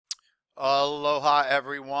Aloha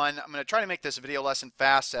everyone. I'm going to try to make this video lesson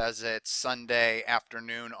fast as it's Sunday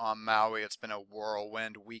afternoon on Maui. It's been a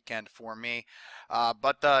whirlwind weekend for me.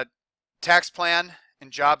 But the Tax Plan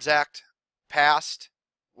and Jobs Act passed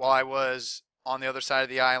while I was on the other side of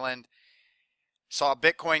the island. Saw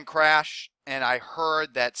Bitcoin crash, and I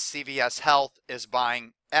heard that CVS Health is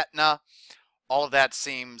buying Aetna. All of that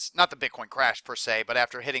seems, not the Bitcoin crash per se, but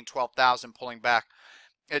after hitting 12,000 pulling back,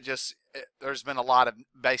 there's been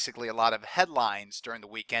basically a lot of headlines during the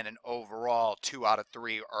weekend, and overall 2 out of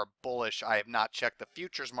 3 are bullish. I have not checked the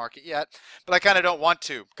futures market yet, but I kind of don't want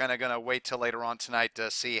to. Kind of gonna wait till later on tonight to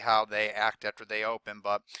see how they act after they open,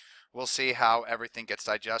 but we'll see how everything gets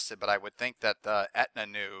digested. But I would think that the Aetna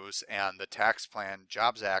news and the Tax Plan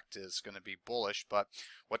Jobs Act is going to be bullish. But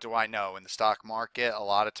what do I know? In the stock market, a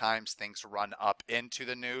lot of times things run up into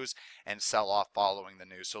the news and sell off following the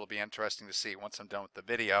news. So it'll be interesting to see once I'm done with the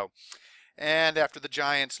video and after the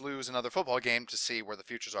Giants lose another football game to see where the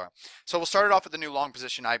futures are. So we'll start it off with the new long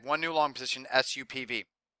position. I have one new long position, SUPV.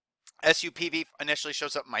 SUPV initially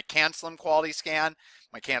shows up in my CanSlim quality scan,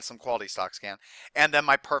 my CanSlim quality stock scan, and then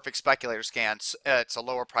my perfect speculator scan. It's a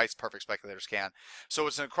lower price perfect speculator scan. So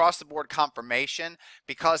it's an across the board confirmation.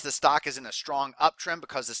 Because the stock is in a strong uptrend,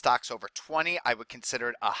 because the stock's over 20, I would consider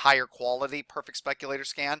it a higher quality perfect speculator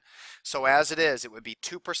scan. So as it is, it would be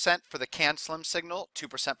 2% for the CanSlim signal,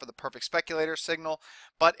 2% for the perfect speculator signal,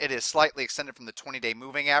 but it is slightly extended from the 20-day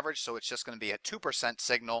moving average, so it's just going to be a 2%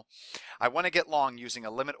 signal. I want to get long using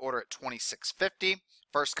a limit order at 26.50.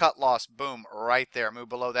 First cut loss, boom, right there. Move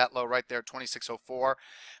below that low right there, 26.04.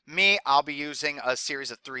 I'll be using a series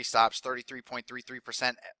of 3 stops,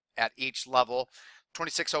 33.33% at each level.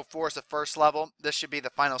 26.04 is the first level. This should be the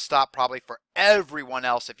final stop probably for everyone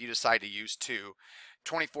else if you decide to use 2.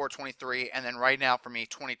 24.23, and then right now for me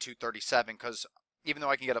 22.37, because even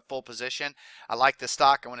though I can get a full position, I like the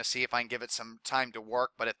stock. I want to see if I can give it some time to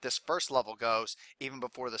work. But if this first level goes, even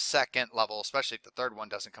before the second level, especially if the third one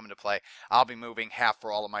doesn't come into play, I'll be moving half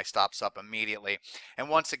for all of my stops up immediately. And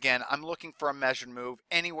once again, I'm looking for a measured move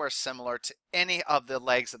anywhere similar to any of the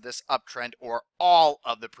legs of this uptrend or all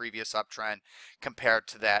of the previous uptrend compared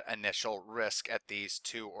to that initial risk at these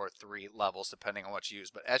 2 or 3 levels, depending on what you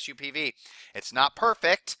use. But SUPV, it's not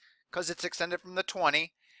perfect because it's extended from the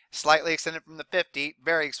 20. Slightly extended from the 50,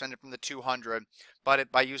 very extended from the 200,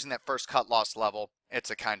 but by using that first cut loss level, it's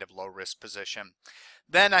a kind of low risk position.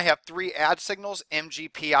 Then I have 3 ad signals.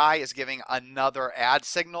 MGPI is giving another ad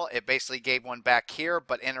signal. It basically gave one back here,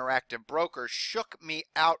 but Interactive Brokers shook me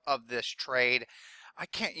out of this trade. I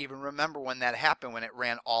can't even remember when that happened, when it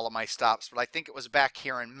ran all of my stops, but I think it was back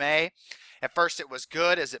here in May. At first it was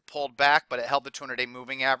good as it pulled back, but it held the 200-day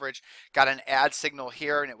moving average. Got an ad signal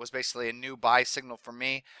here, and it was basically a new buy signal for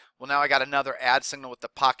me. Well, now I got another ad signal with the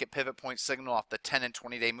pocket pivot point signal off the 10 and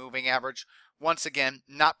 20-day moving average. Once again,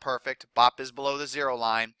 not perfect. BOP is below the 0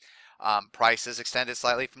 line. Price is extended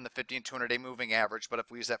slightly from the 50 and 200-day moving average, but if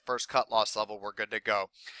we use that first cut loss level, we're good to go.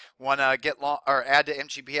 Want to get long or add to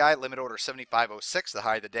MGPI, limit order 75.06, the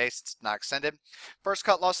high of the day, it's not extended. First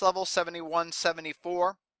cut loss level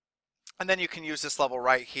 71.74. And then you can use this level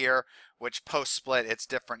right here, which post split, it's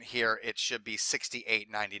different here. It should be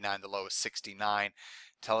 68.99, the low is 69.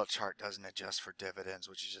 Telechart doesn't adjust for dividends,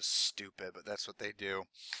 which is just stupid, but that's what they do.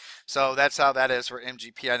 So that's how that is for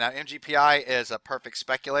MGPI. Now, MGPI is a perfect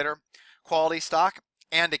speculator quality stock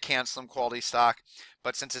and a CanSlim quality stock,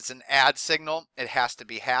 but since it's an ad signal, it has to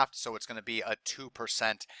be halved, so it's going to be a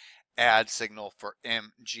 2% ad signal for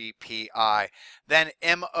MGPI. Then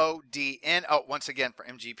MODN. Oh, once again for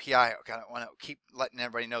MGPI, I want to keep letting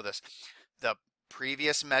everybody know this. The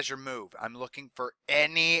previous measure move, I'm looking for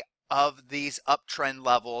any of these uptrend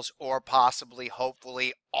levels or possibly,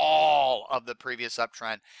 hopefully, all of the previous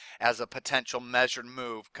uptrend as a potential measured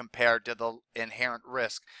move compared to the inherent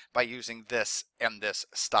risk by using this and this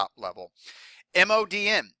stop level.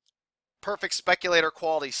 MODN, perfect speculator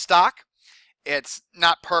quality stock. It's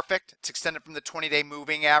not perfect. It's extended from the 20-day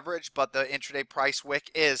moving average, but the intraday price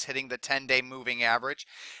wick is hitting the 10-day moving average.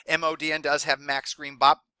 MODN does have max green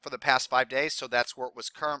BOP for the past 5 days, so that's where it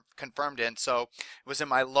was confirmed in. So it was in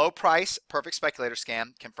my low price perfect speculator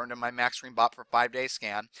scan, confirmed in my max green BOP for 5-day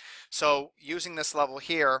scan. So using this level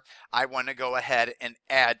here, I want to go ahead and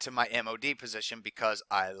add to my MOD position because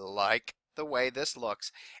I like the way this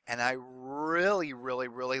looks, and I really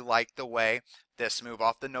like the way this move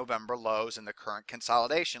off the November lows and the current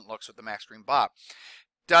consolidation looks with the max green BOP.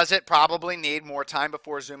 Does it probably need more time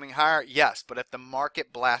before zooming higher? Yes, but if the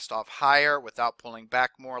market blasts off higher without pulling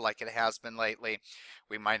back more like it has been lately,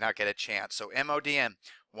 we might not get a chance. So MODN,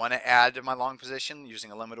 Want to add to my long position using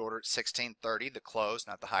a limit order at 1630, the close,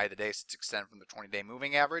 not the high of the day, since it's extended from the 20-day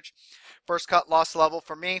moving average. First cut loss level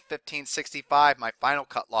for me, 1565. My final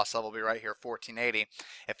cut loss level will be right here, 1480.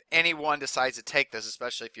 If anyone decides to take this,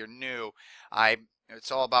 especially if you're new,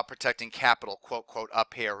 it's all about protecting capital, quote, quote,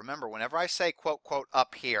 up here. Remember, whenever I say, quote, quote,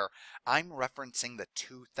 up here, I'm referencing the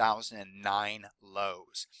 2009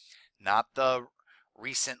 lows, not the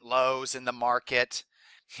recent lows in the market,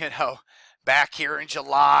 back here in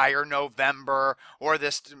July or November, or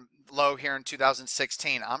this low here in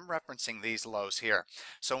 2016. I'm referencing these lows here.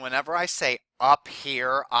 So whenever I say up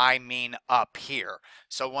here, I mean up here.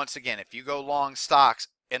 So once again, if you go long stocks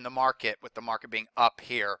in the market, with the market being up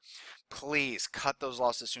here, please cut those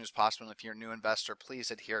losses as soon as possible. And if you're a new investor, please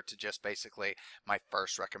adhere to just basically my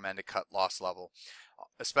first recommended cut loss level,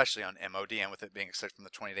 especially on MOD, and with it being extended from the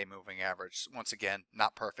 20-day moving average. Once again,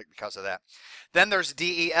 not perfect because of that. Then there's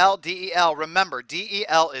DEL. DEL, remember,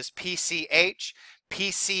 DEL is PCH.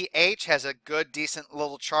 PCH has a good, decent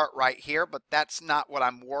little chart right here, but that's not what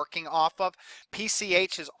I'm working off of.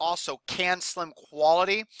 PCH is also CanSlim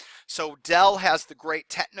quality. So Dell has the great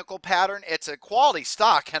technical pattern. It's a quality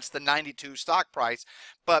stock, hence the 92 stock price,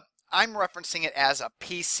 but I'm referencing it as a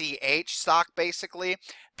PCH stock, basically.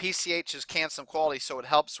 PCH is CanSlim quality, so it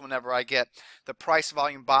helps whenever I get the price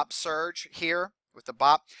volume BOP surge here with the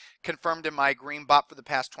BOP confirmed in my green BOP for the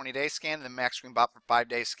past 20-day scan and the max green BOP for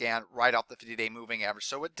 5-day scan right off the 50-day moving average.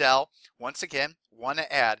 So with Dell, once again, want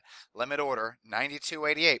to add limit order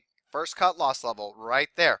 92.88. First cut loss level right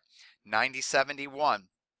there, 90.71.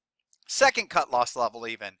 Second cut loss level,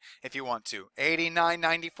 even if you want to,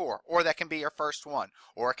 89.94, or that can be your first one,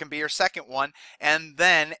 or it can be your second one, and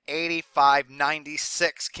then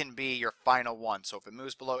 85.96 can be your final one. So if it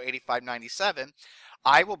moves below 85.97,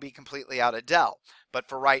 I will be completely out of Dell. But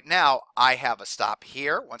for right now, I have a stop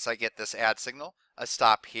here once I get this add signal, a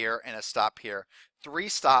stop here, and a stop here. 3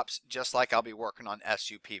 stops, just like I'll be working on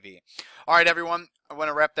SUPV. All right, everyone, I want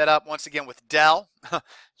to wrap that up once again with Dell.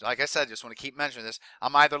 Like I said, just want to keep mentioning this.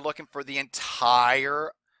 I'm either looking for the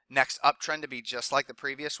entire next uptrend to be just like the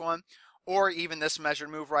previous one, or even this measured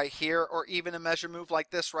move right here, or even a measured move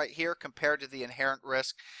like this right here. Compared to the inherent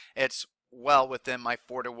risk, it's well within my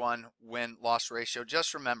 4-to-1 win-loss ratio.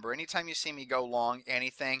 Just remember, anytime you see me go long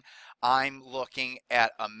anything, I'm looking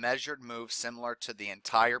at a measured move similar to the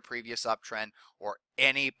entire previous uptrend, or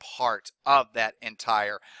any part of that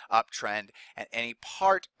entire uptrend, and any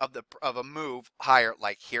part of a move higher,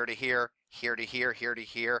 like here to here, here to here, here to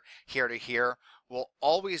here, here to here, will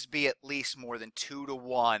always be at least more than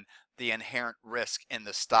 2-to-1 the inherent risk in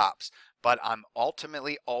the stops. But I'm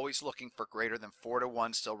ultimately always looking for greater than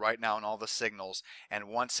 4-to-1 still right now in all the signals. And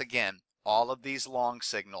once again, all of these long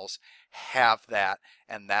signals have that,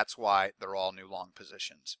 and that's why they're all new long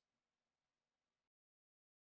positions.